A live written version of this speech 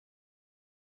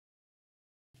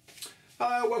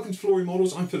Hello, welcome to Flory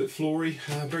Models. I'm Philip Flory.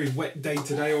 Very wet day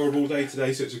today, horrible day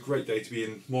today, so it's a great day to be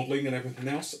in modelling and everything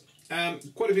else.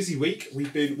 Quite a busy week.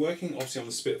 We've been working obviously on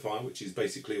the Spitfire, which is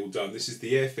basically all done. This is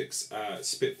the Airfix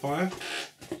Spitfire,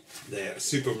 the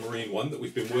Supermarine one that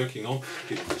we've been working on.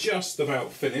 It's just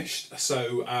about finished,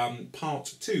 so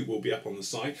part 2 will be up on the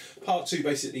site. Part 2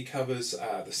 basically covers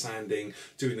the sanding,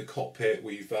 doing the cockpit.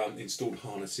 We've installed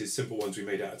harnesses, simple ones we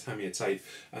made out of Tamiya tape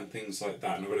and things like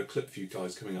that, and I've got a clip for you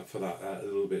guys coming up for that a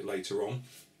little bit later on.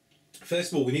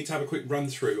 First of all, we need to have a quick run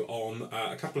through on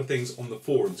a couple of things on the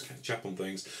forum to catch up on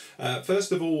things.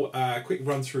 First of all, a quick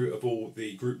run through of all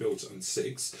the group builds and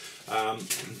SIGs.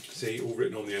 See, all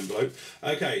written on the envelope.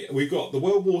 Okay, we've got the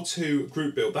World War II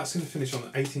group build. That's going to finish on the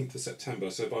 18th of September.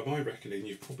 So by my reckoning,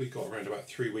 you've probably got around about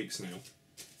 3 weeks now.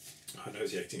 I know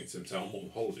it's the 18th of September, I'm on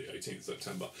holiday 18th of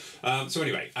September. So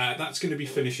anyway, that's going to be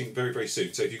finishing very, very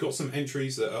soon. So if you've got some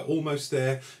entries that are almost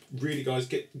there, really guys,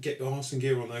 get your arse and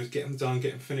gear on those, get them done,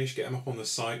 get them finished, get them up on the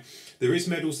site. There is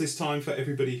medals this time for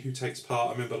everybody who takes part.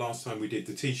 I remember last time we did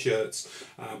the t-shirts,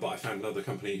 but I found another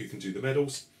company who can do the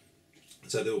medals.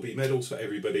 So there will be medals for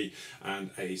everybody and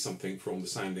something from the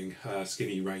sanding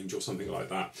skinny range or something like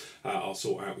that I'll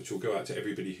sort out, which will go out to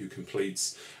everybody who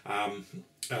completes.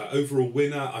 Overall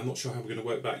winner, I'm not sure how we're going to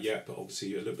work that yet, but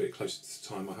obviously a little bit closer to the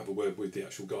time I'll have a word with the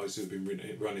actual guys who have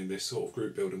been running this sort of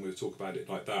group build and we'll talk about it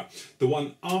like that. The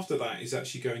one after that is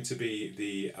actually going to be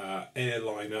the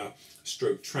airliner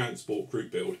stroke transport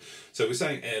group build. So we're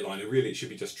saying airliner, really it should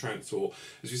be just transport.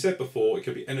 As we said before, it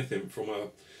could be anything from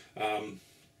a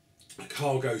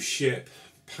cargo ship,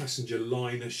 passenger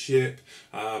liner ship,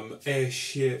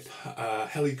 airship,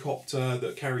 helicopter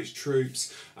that carries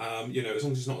troops, you know, as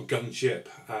long as it's not a gunship,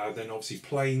 then obviously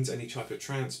planes, any type of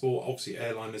transport, obviously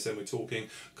airliners, then we're talking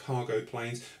cargo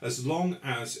planes, as long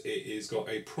as it has got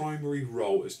a primary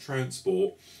role as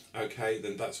transport. Okay,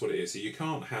 then that's what it is. So you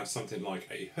can't have something like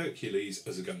a Hercules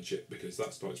as a gunship because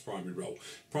that's not its primary role.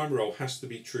 Primary role has to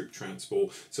be troop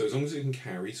transport. So as long as it can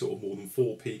carry sort of more than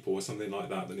 4 people or something like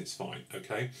that, then it's fine.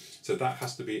 Okay, so that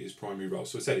has to be its primary role.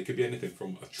 So I said it could be anything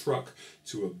from a truck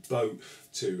to a boat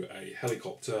to a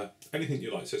helicopter, anything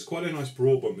you like. So it's quite a nice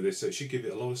broad one with this. So it should give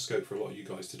it a lot of scope for a lot of you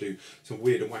guys to do some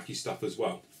weird and wacky stuff as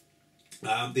well.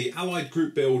 The Allied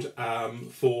group build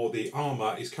for the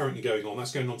armour is currently going on.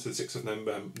 That's going on to the 6th of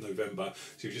November,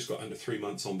 so you've just got under 3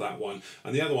 months on that one.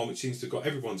 And the other one, which seems to have got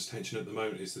everyone's attention at the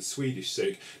moment, is the Swedish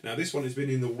SIG. Now this one has been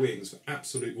in the wings for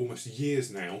absolute almost years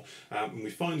now, and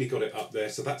we finally got it up there,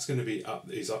 so that's going to be up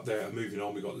there and moving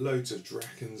on. We've got loads of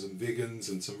Drakens and Vigans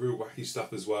and some real wacky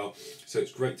stuff as well, so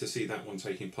it's great to see that one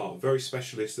taking part. Very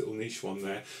specialist little niche one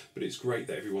there, but it's great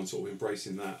that everyone's sort of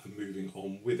embracing that and moving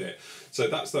on with it. So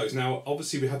that's those. Now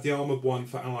obviously we have the armoured one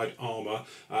for Allied armour.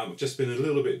 I've just been a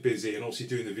little bit busy and obviously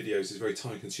doing the videos is very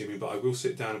time consuming, but I will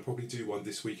sit down and probably do one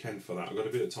this weekend for that. I've got a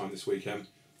bit of time this weekend,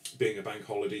 being a bank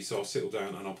holiday, so I'll settle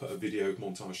down and I'll put a video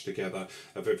montage together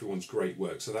of everyone's great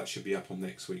work. So that should be up on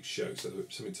next week's show, so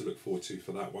something to look forward to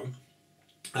for that one.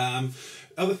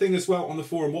 Other thing as well on the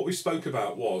forum, what we spoke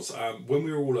about was when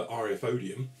we were all at RAF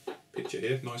Odeon, picture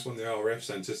here, nice one, the RAF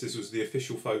centres, this was the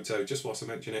official photo, just whilst I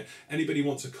mention it. Anybody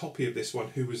wants a copy of this one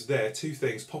who was there, 2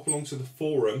 things, pop along to the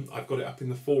forum. I've got it up in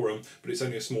the forum, but it's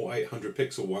only a small 800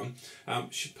 pixel one.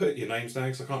 Should put your names down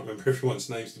because I can't remember everyone's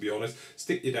names to be honest.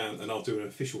 Stick you down and I'll do an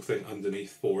official thing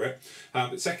underneath for it.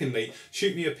 But secondly,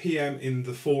 shoot me a PM in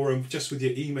the forum just with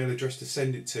your email address to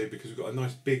send it to, because we've got a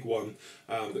nice big one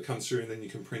that comes through and then you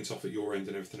can print off at your end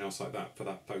and everything else like that for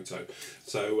that photo.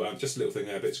 So just a little thing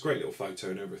there, but it's a great little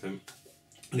photo and everything.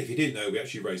 And if you didn't know, we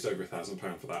actually raised over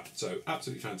 £1,000 for that, so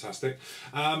absolutely fantastic.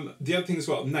 The other thing as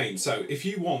well, names. So if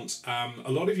you want,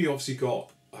 a lot of you obviously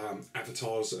got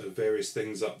avatars of various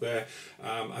things up there,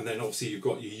 and then obviously you've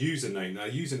got your username. Now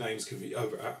usernames can be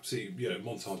over absolutely, you know,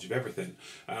 montage of everything.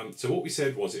 So what we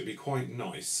said was it'd be quite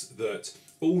nice that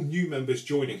all new members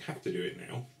joining have to do it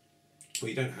now. Well,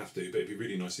 you don't have to, but it'd be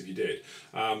really nice if you did.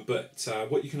 But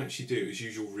what you can actually do is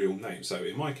use your real name. So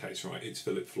in my case, right, it's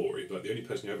Philip Flory, but the only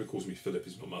person who ever calls me Philip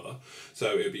is my mother.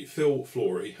 So it'd be Phil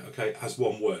Flory, okay, as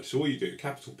one word. So all you do,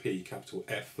 capital P, capital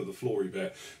F for the Flory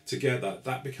bit, together,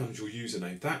 that becomes your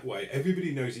username. That way,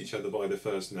 everybody knows each other by their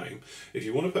first name. If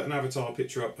you want to put an avatar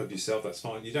picture up of yourself, that's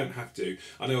fine. You don't have to.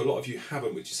 I know a lot of you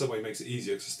haven't, which in some way makes it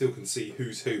easier because I still can see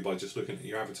who's who by just looking at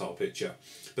your avatar picture.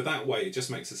 But that way, it just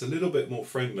makes us a little bit more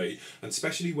friendly and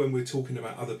especially when we're talking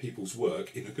about other people's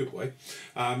work in a good way,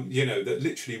 you know, that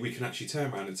literally we can actually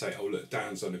turn around and say, oh look,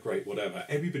 Dan's done a great whatever.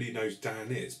 Everybody knows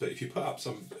Dan is, but if you put up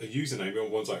a username,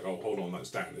 everyone's like, oh, hold on,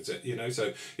 that's Dan, is it? You know,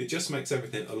 so it just makes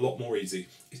everything a lot more easy.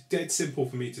 It's dead simple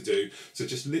for me to do. So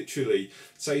just literally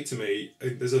say to me,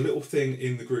 there's a little thing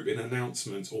in the group in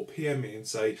announcements, or PM me and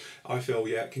say, I feel,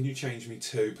 yeah, can you change me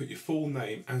to, put your full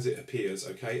name as it appears,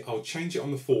 okay? I'll change it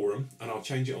on the forum and I'll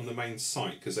change it on the main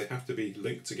site because they have to be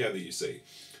linked together, you see.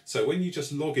 So when you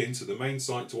just log into the main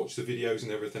site to watch the videos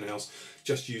and everything else,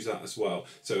 just use that as well.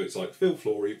 So it's like Phil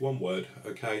Flory, one word,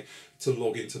 okay, to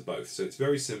log into both. So it's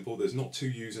very simple. There's not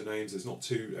two usernames, there's not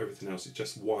two everything else, it's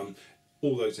just one.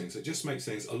 All those things. It just makes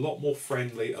things a lot more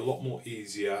friendly, a lot more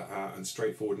easier and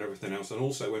straightforward and everything else. And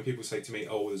also when people say to me,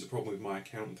 oh, there's a problem with my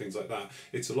account and things like that,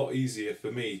 it's a lot easier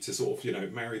for me to sort of, you know,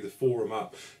 marry the forum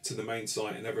up to the main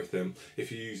site and everything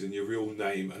if you're using your real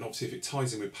name. And obviously if it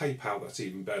ties in with PayPal, that's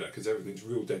even better because everything's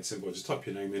real dead simple. Just type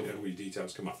your name in and all your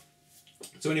details come up.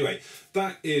 So anyway,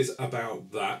 that is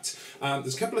about that.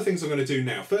 There's a couple of things I'm going to do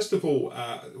now. First of all,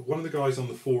 one of the guys on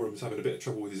the forum is having a bit of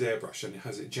trouble with his airbrush and it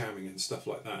has it jamming and stuff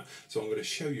like that. So I'm going to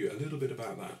show you a little bit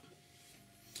about that.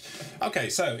 Okay,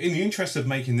 so in the interest of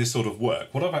making this sort of work,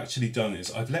 what I've actually done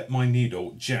is I've let my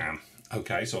needle jam.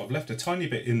 Okay, so I've left a tiny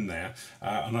bit in there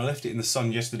and I left it in the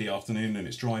sun yesterday afternoon and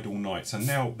it's dried all night. So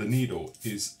now the needle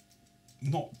is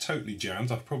not totally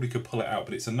jammed. I probably could pull it out,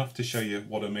 but it's enough to show you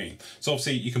what I mean. So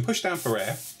obviously you can push down for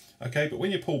air, okay, but when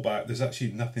you pull back, there's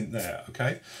actually nothing there,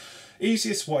 okay?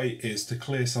 Easiest way is to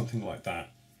clear something like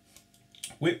that.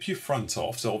 Whip your front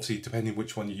off, so obviously depending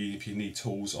which one you use, if you need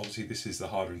tools, obviously this is the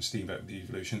harder and steam with the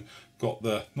Evolution. Got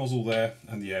the nozzle there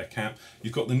and the air cap.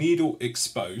 You've got the needle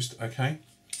exposed, okay?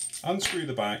 Unscrew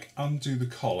the back, undo the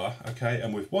collar, okay,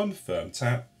 and with one firm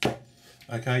tap,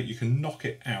 okay, you can knock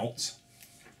it out.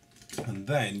 And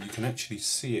then you can actually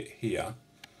see it here.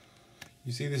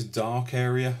 You see this dark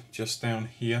area just down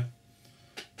here?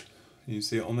 You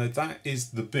see it on there? That is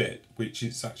the bit which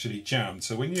is actually jammed.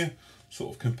 So when you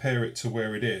sort of compare it to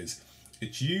where it is,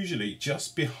 it's usually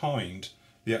just behind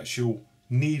the actual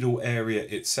needle area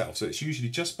itself. So it's usually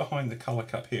just behind the colour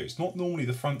cup here. It's not normally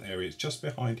the front area, it's just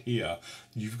behind here.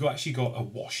 You've actually got a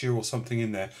washer or something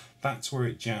in there. That's where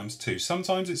it jams to.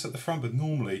 Sometimes it's at the front, but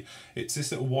normally it's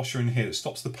this little washer in here that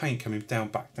stops the paint coming down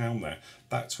back down there.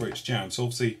 That's where it's jammed. So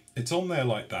obviously it's on there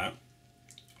like that.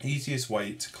 Easiest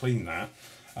way to clean that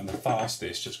and the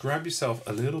fastest, just grab yourself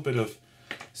a little bit of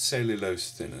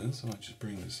cellulose thinner. So I just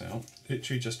bring this out.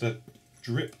 Literally just a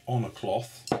drip on a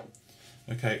cloth.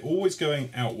 Okay, always going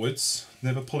outwards,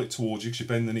 never pull it towards you because you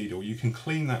bend the needle. You can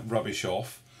clean that rubbish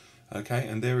off, okay,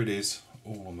 and there it is,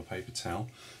 all on the paper towel.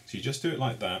 So you just do it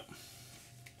like that.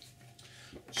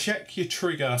 Check your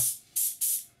trigger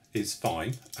is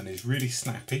fine and is really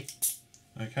snappy,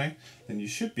 okay, then you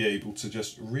should be able to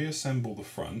just reassemble the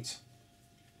front.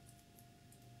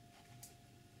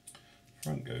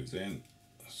 Front goes in,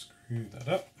 screw that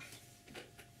up,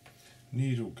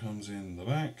 needle comes in the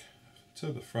back, to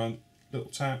the front, little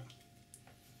tap.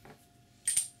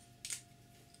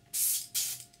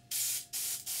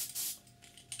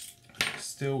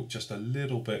 Still just a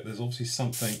little bit, there's obviously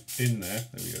something in there.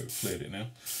 There we go, cleared it now.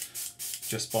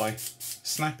 Just by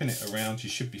snapping it around, you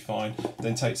should be fine.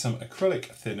 Then take some acrylic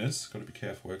thinners, got to be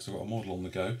careful because I've got a model on the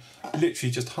go.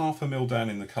 Literally just 1/2 mil down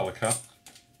in the colour cup.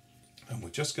 And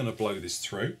we're just going to blow this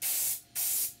through.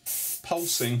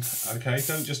 Pulsing, okay,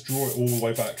 don't just draw it all the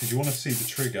way back because you want to see the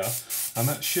trigger, and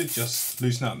that should just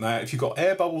loosen up. Now if you've got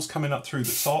air bubbles coming up through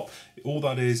the top, all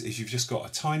that is you've just got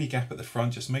a tiny gap at the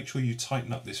front. Just make sure you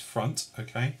tighten up this front,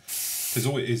 okay, because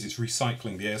all it is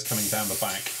recycling. The air's coming down the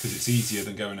back because it's easier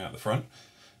than going out the front,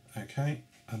 okay,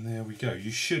 and there we go,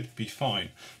 you should be fine.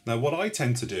 Now what I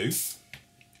tend to do,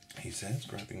 he says,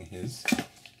 grabbing his,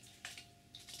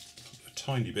 a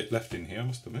tiny bit left in here, I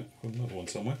must admit, got another one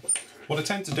somewhere. What I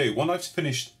tend to do, when I've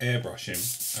finished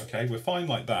airbrushing, okay, we're fine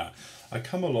like that, I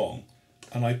come along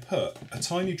and I put a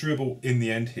tiny dribble in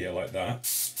the end here like that,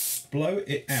 blow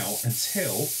it out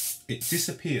until it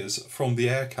disappears from the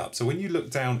air cup. So when you look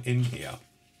down in here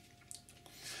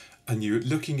and you're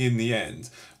looking in the end,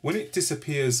 when it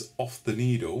disappears off the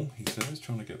needle, he says,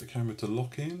 trying to get the camera to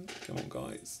lock in, come on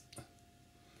guys, the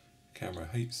camera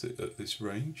hates it at this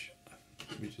range,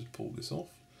 let me just pull this off.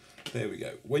 There we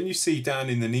go. When you see down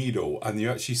in the needle and you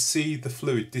actually see the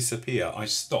fluid disappear, I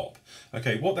stop.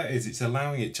 Okay, what that is, it's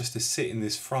allowing it just to sit in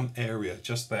this front area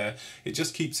just there. It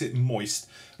just keeps it moist.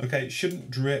 Okay, it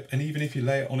shouldn't drip, and even if you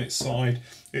lay it on its side,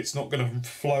 it's not going to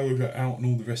flow out and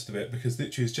all the rest of it, because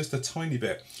literally it's just a tiny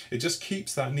bit. It just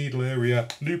keeps that needle area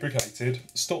lubricated,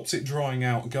 stops it drying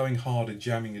out, going hard and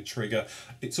jamming your trigger.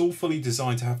 It's all fully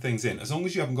designed to have things in. As long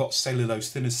as you haven't got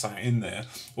cellulose thinners sat in there,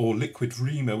 or liquid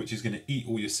reamer which is going to eat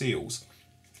all your seals.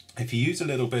 If you use a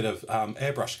little bit of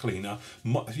airbrush cleaner,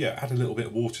 add a little bit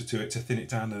of water to it to thin it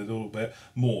down a little bit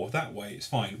more. That way it's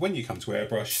fine. When you come to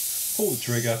airbrush, pull the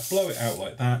trigger, blow it out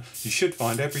like that. You should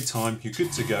find every time you're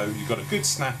good to go. You've got a good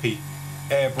snappy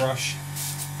airbrush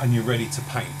and you're ready to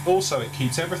paint. Also, it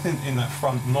keeps everything in that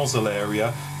front nozzle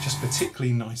area just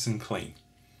particularly nice and clean.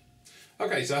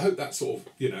 Okay, so I hope that sort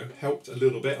of, helped a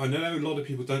little bit. I know a lot of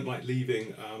people don't like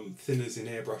leaving thinners in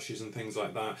airbrushes and things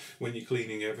like that when you're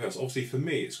cleaning everything else. Obviously for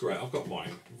me it's great. I've got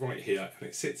mine right here and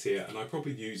it sits here, and I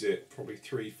probably use it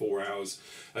 3-4 hours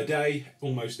a day,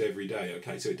 almost every day.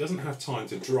 Okay, so it doesn't have time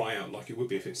to dry out like it would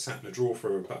be if it sat in a drawer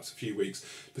for perhaps a few weeks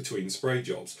between spray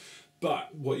jobs.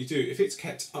 But what you do, if it's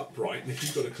kept upright, and if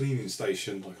you've got a cleaning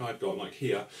station like I've got, like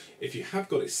here, if you have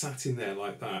got it sat in there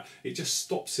like that, it just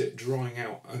stops it drying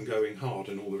out and going hard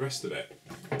and all the rest of it.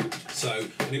 So,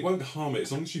 and it won't harm it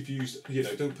as long as you've used,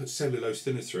 don't put cellulose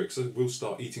thinners through it, because it will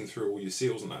start eating through all your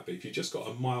seals and that. But if you've just got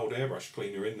a mild airbrush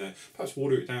cleaner in there, perhaps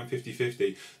water it down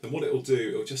 50-50, then what it'll do,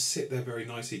 it'll just sit there very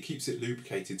nicely, keeps it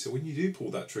lubricated. So when you do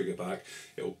pull that trigger back,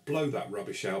 it'll blow that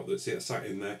rubbish out that's sat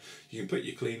in there. You can put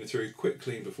your cleaner through, quick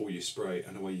clean before you spray,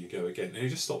 and away you go again. And it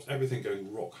just stops everything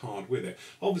going rock hard with it.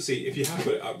 Obviously, if you have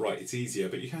got it upright, it's easier,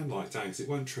 but you can light it down because it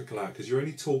won't trickle out, because you're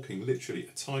only talking literally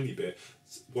a tiny bit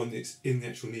when it's in the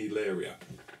actual needle area.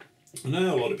 I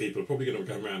know a lot of people are probably going to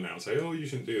go around now and say, oh, you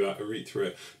shouldn't do that or read through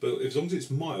it, but as long as it's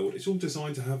mild, it's all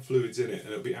designed to have fluids in it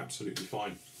and it'll be absolutely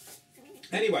fine.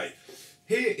 Anyway,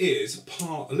 here is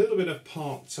a little bit of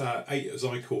part 8, as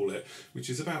I call it, which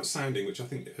is about sanding, which I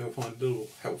think you'll find a little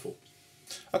helpful.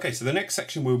 Okay, so the next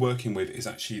section we're working with is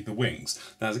actually the wings.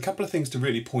 Now there's a couple of things to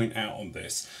really point out on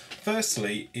this.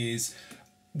 Firstly is,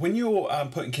 when you're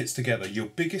putting kits together, your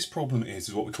biggest problem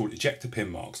is what we call ejector pin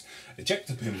marks.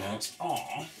 Ejector pin marks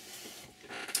are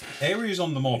areas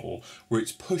on the model where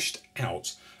it's pushed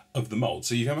out of the mould.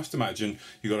 So you have to imagine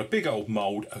you've got a big old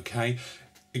mould, okay?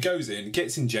 It goes in,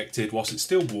 gets injected whilst it's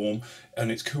still warm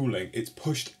and it's cooling. It's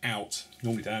pushed out,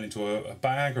 normally down into a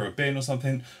bag or a bin or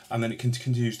something, and then it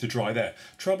continues to dry there.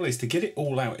 Trouble is to get it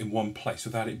all out in one place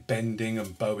without it bending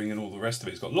and bowing and all the rest of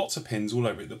it. It's got lots of pins all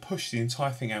over it that push the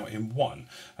entire thing out in one.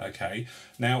 Okay,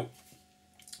 now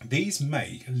these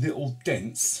make little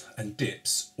dents and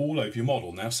dips all over your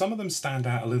model. Now some of them stand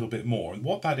out a little bit more, and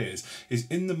what that is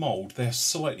in the mould they're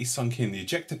slightly sunk in. The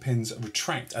ejector pins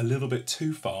retract a little bit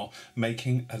too far,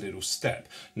 making a little step.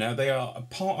 Now they are a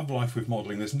part of life with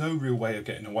modelling. There's no real way of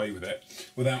getting away with it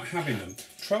without having them.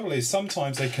 Trouble is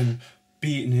sometimes they can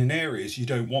be in areas you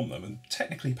don't want them, and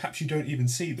technically perhaps you don't even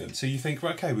see them. So you think,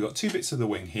 well, okay, we've got 2 bits of the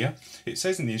wing here. It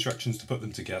says in the instructions to put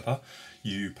them together.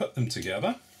 You put them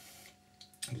together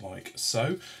like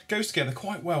so. Goes together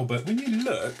quite well, but when you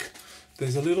look,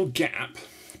 there's a little gap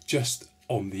just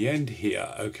on the end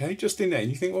here, okay, just in there, and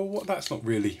you think, well, that's not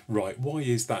really right. Why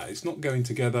is that? It's not going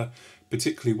together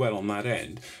particularly well on that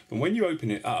end. And when you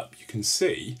open it up, you can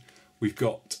see we've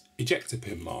got ejector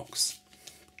pin marks.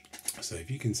 So if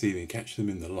you can see them, catch them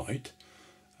in the light,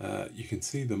 you can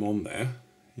see them on there.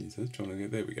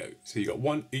 There we go. So you got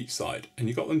one each side, and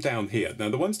you got them down here. Now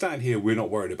the ones down here we're not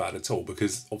worried about at all,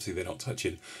 because obviously they're not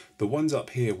touching. The ones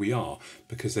up here we are,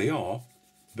 because they are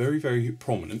very, very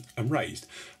prominent and raised.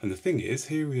 And the thing is,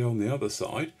 here we are on the other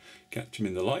side. Catch them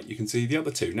in the light, you can see the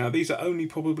other two. Now these are only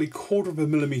probably 1/4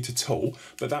 millimetre tall,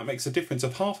 but that makes a difference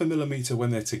of 1/2 millimetre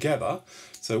when they're together.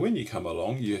 So when you come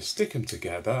along, you stick them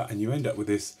together and you end up with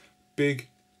this big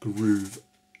groove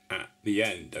at the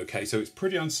end. Okay, so it's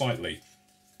pretty unsightly.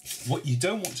 What you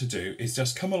don't want to do is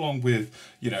just come along with,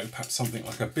 perhaps something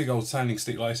like a big old sanding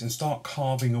stick like this and start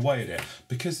carving away at it,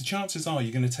 because the chances are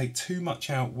you're going to take too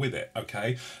much out with it,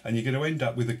 okay? And you're going to end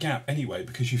up with a gap anyway,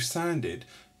 because you've sanded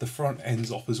the front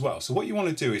ends off as well. So what you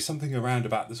want to do is something around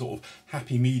about the sort of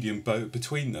happy medium boat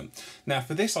between them. Now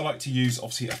for this I like to use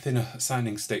obviously a thinner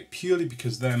sanding stick, purely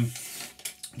because then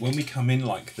when we come in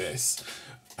like this,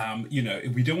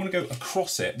 if we don't want to go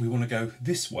across it, we want to go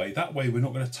this way. That way we're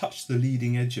not going to touch the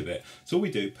leading edge of it. So all we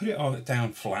do, put it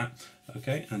down flat,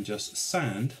 okay, and just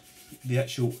sand the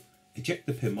actual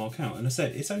ejector pin mark out. And I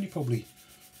said, it's only probably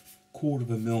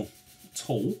 1/4 mil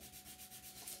tall.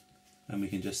 and we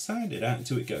can just sand it out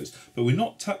until it goes. But we're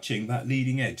not touching that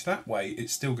leading edge. That way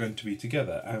it's still going to be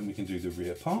together, and we can do the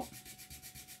rear part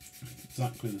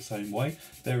exactly the same way.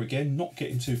 There again, not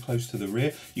getting too close to the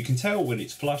rear. You can tell when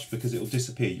it's flush because it'll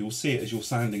disappear. You'll see it as you're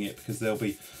sanding it because there'll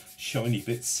be shiny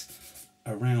bits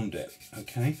around it,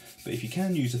 okay? But if you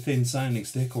can use a thin sanding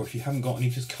stick, or if you haven't got any,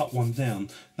 just cut one down.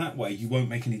 That way you won't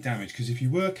make any damage, because if you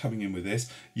were coming in with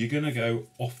this, you're going to go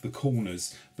off the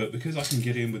corners. But because I can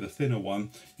get in with a thinner one,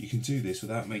 you can do this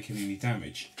without making any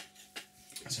damage.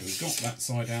 So we've got that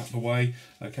side out the way,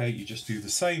 okay? You just do the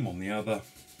same on the other.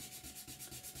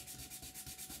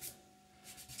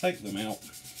 Take them out,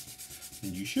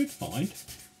 and you should find,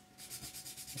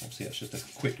 obviously that's just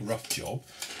a quick rough job,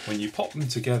 when you pop them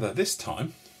together this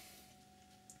time,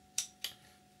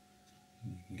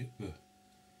 you can get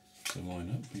the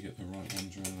line up. If you get the right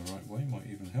ones around the right way, might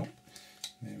even help.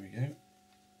 There we go.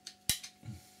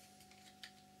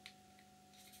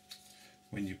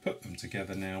 When you put them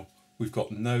together now, we've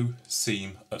got no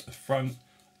seam at the front,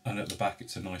 and at the back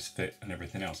it's a nice fit and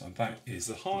everything else. And that is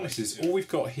the harnesses. All we've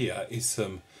got here is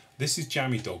some, this is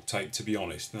jammy dog tape, to be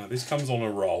honest. Now this comes on a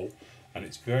roll and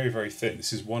it's very, very thin.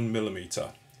 This is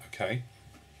 1mm, okay?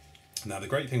 Now the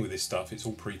great thing with this stuff, it's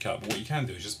all pre-cut, but what you can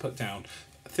do is just put down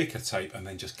thicker tape and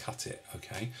then just cut it,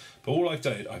 okay? But all I've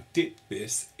done, I've dipped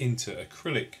this into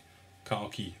acrylic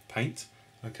khaki paint,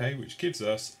 okay, which gives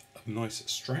us a nice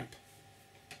strap.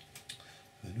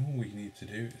 And all we need to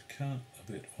do is cut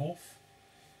a bit off.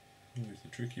 Always the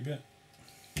tricky bit.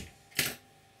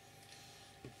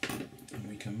 And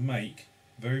we can make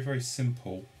very, very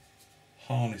simple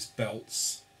harness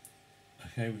belts.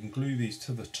 Okay, we can glue these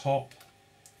to the top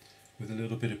with a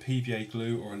little bit of PVA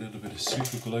glue or a little bit of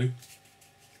super glue.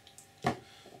 Grab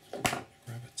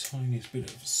a tiniest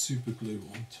bit of super glue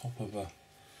on top of a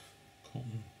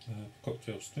cotton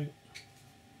cocktail stick.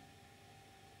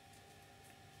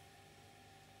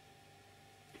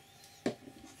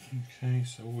 Okay,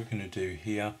 so all we're going to do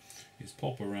here is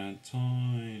pop around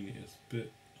tiniest bit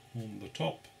on the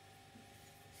top.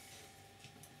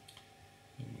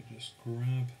 Then we just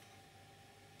grab,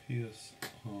 pierce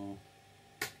our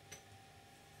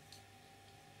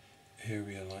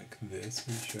area like this.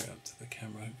 We'll show it up to the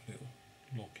camera, hopefully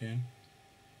it'll lock in.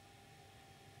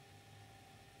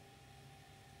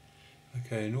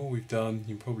 Okay, and all we've done,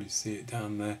 you can probably see it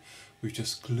down there, we've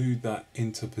just glued that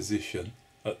into position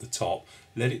at the top,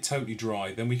 let it totally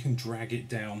dry, then we can drag it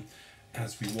down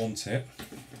as we want it.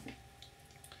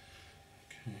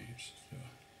 Okay, let's do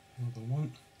another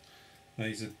one. Now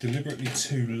these are deliberately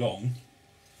too long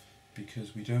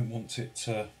because we don't want it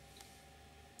to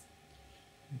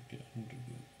get hold of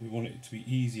it. We want it to be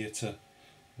easier to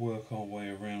work our way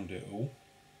around it all.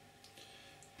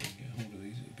 If we get hold of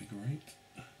these, it would be great.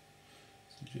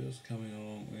 So just coming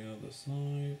along the other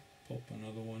side, pop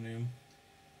another one in.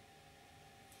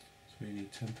 So we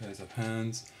need 10 pairs of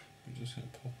hands. We're just going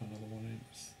to pop another one in,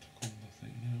 stuck on the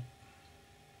thing now.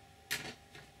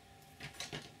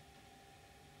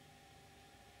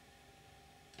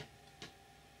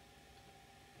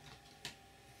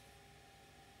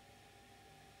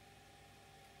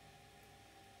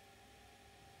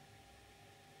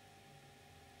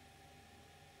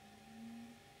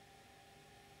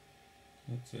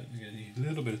 That's it. Again, you need a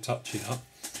little bit of touching up,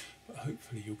 but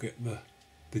hopefully you'll get the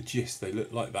gist. They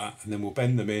look like that, and then we'll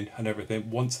bend them in and everything.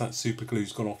 Once that super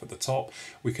glue's gone off at the top,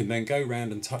 we can then go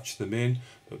around and touch them in,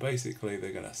 but basically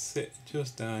they're going to sit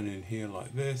just down in here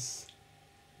like this.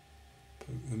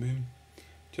 Poke them in,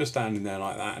 just down in there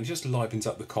like that, and it just livens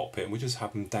up the cockpit, and we just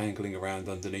have them dangling around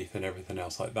underneath and everything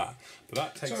else like that. But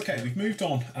that takes okay, we've moved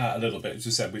on a little bit. As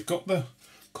I said, we've got the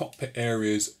cockpit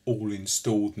areas all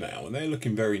installed now, and they're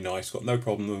looking very nice, got no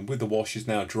problem. And with the wash is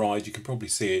now dried, you can probably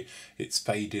see it, it's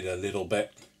faded a little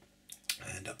bit,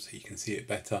 and up so you can see it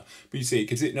better, but you see it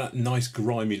gives it that nice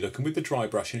grimy look, and with the dry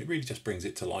brushing it really just brings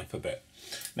it to life a bit.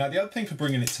 Now the other thing for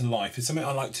bringing it to life is something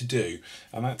I like to do,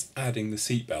 and that's adding the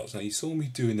seat belts. Now you saw me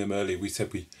doing them earlier, we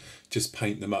said we just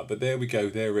paint them up, but there we go,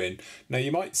 they're in. Now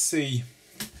you might see,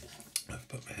 I've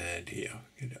put my hand here,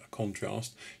 get a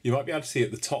contrast. You might be able to see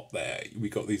at the top there, we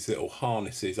got these little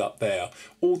harnesses up there.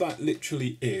 All that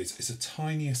literally is the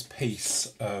tiniest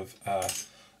piece of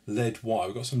lead wire.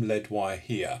 We've got some lead wire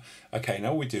here. Okay,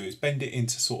 now all we do is bend it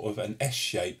into sort of an S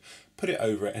shape, put it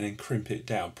over it and then crimp it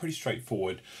down. Pretty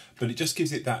straightforward, but it just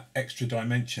gives it that extra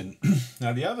dimension.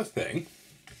 Now the other thing,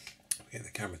 get the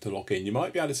camera to lock in, you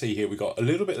might be able to see here we've got a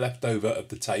little bit left over of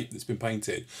the tape that's been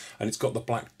painted, and it's got the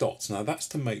black dots. Now that's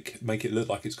to make it look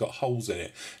like it's got holes in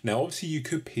it. Now obviously you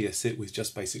could pierce it with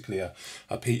just basically a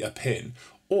pin,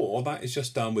 or that is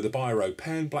just done with a biro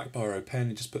pen, black biro pen,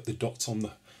 and just put the dots on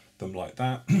them like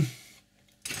that.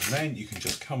 And then you can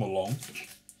just come along,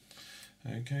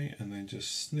 okay, and then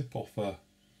just snip off a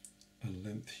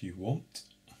length you want,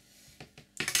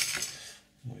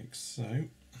 like so.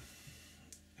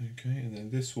 Okay, and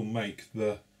then this will make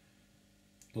the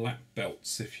lap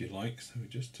belts, if you like, so we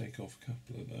just take off a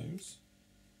couple of those.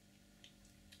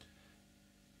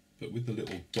 But with the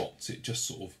little dots, it just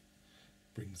sort of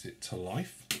brings it to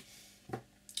life.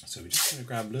 So we're just going to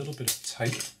grab a little bit of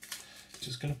tape,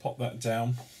 just going to pop that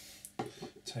down,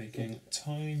 taking a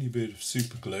tiny bit of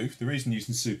super glue. The reason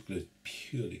using super glue is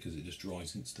purely because it just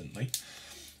dries instantly.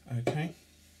 Okay,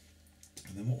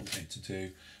 and then what we're going to do,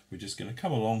 we're just going to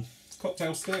come along,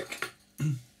 cocktail stick,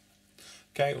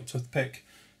 okay, or toothpick,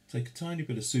 take a tiny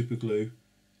bit of super glue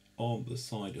on the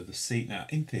side of the seat. Now,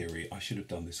 in theory, I should have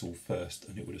done this all first,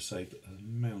 and it would have saved a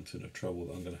mountain of trouble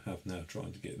that I'm going to have now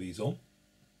trying to get these on.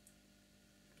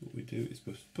 What we do is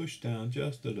push down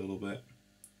just a little bit,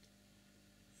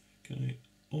 okay,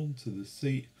 onto the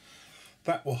seat.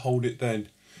 That will hold it then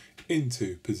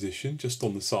into position just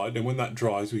on the side, and when that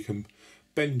dries we can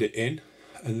bend it in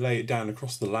and lay it down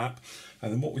across the lap.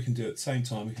 And then what we can do at the same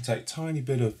time, we can take a tiny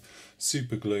bit of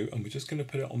super glue and we're just going to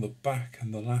put it on the back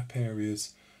and the lap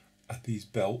areas at these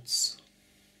belts.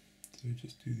 So we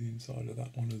just do the inside of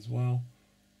that one as well,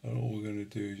 and all we're going to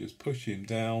do is just push him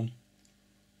down.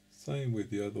 Same with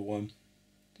the other one,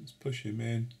 just push him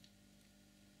in.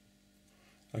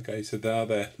 Okay, so now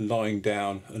they're lying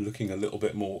down and looking a little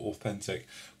bit more authentic.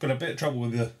 Got a bit of trouble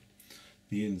with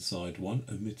the inside one,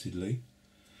 admittedly.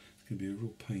 It's going to be a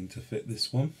real pain to fit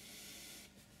this one.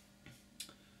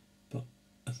 But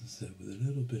as I said, with a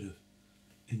little bit of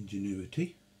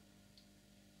ingenuity,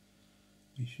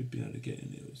 we should be able to get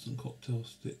in it with some cocktail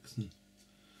sticks and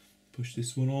push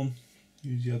this one on.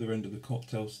 Use the other end of the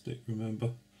cocktail stick,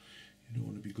 remember. You don't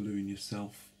want to be gluing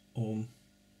yourself on.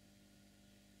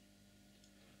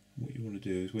 What you want to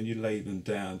do is when you lay them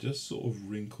down, just sort of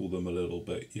wrinkle them a little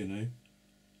bit, you know,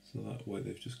 so that way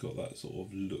they've just got that sort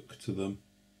of look to them.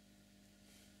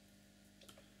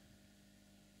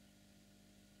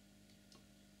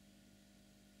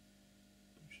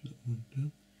 Push that one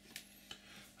down.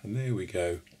 And there we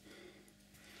go.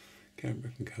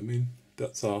 Camera can come in.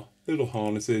 That's our little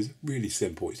harnesses. Really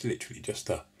simple. It's literally just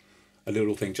a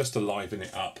little thing just to liven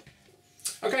it up.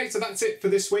 Okay, so that's it for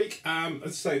this week. As I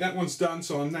say, that one's done,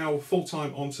 so I'm now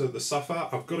full-time onto the Suffer.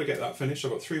 I've got to get that finished.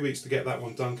 I've got 3 weeks to get that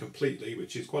one done completely,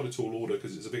 which is quite a tall order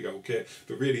because it's a big old kit,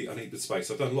 but really I need the space.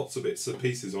 I've done lots of bits and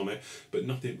pieces on it, but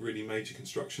nothing really major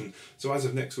construction. So as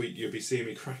of next week, you'll be seeing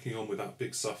me cracking on with that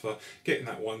big Suffer, getting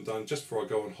that one done just before I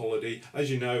go on holiday.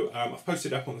 As you know, I've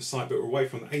posted up on the site, but we're away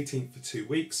from the 18th for 2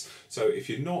 weeks. So if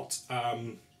you're not...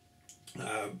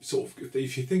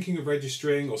 if you're thinking of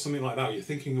registering or something like that, or you're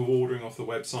thinking of ordering off the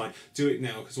website, do it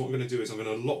now, because what I'm going to do is I'm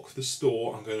going to lock the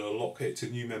store, I'm going to lock it to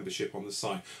new membership on the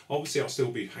site. Obviously I'll still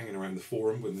be hanging around the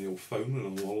forum when they'll phone when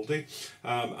I'm on holiday,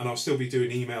 and I'll still be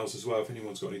doing emails as well if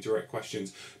anyone's got any direct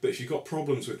questions. But if you've got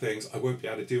problems with things, I won't be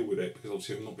able to deal with it because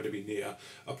obviously I'm not going to be near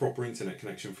a proper internet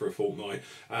connection for a fortnight.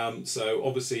 So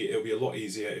obviously it'll be a lot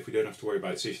easier if we don't have to worry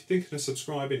about it. So if you're thinking of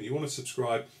subscribing, you want to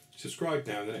subscribe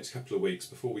now in the next couple of weeks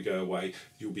before we go away.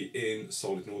 You'll be in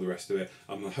solid and all the rest of it.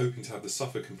 I'm hoping to have the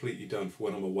Suffer completely done for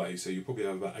when I'm away, so you'll probably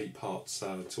have about 8 parts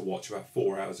to watch, about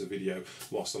 4 hours of video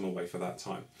whilst I'm away for that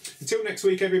time. Until next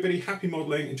week, everybody, happy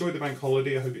modelling, enjoy the bank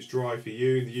holiday. I hope it's dry for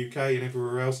you in the UK and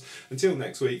everywhere else. Until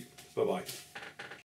next week, bye bye.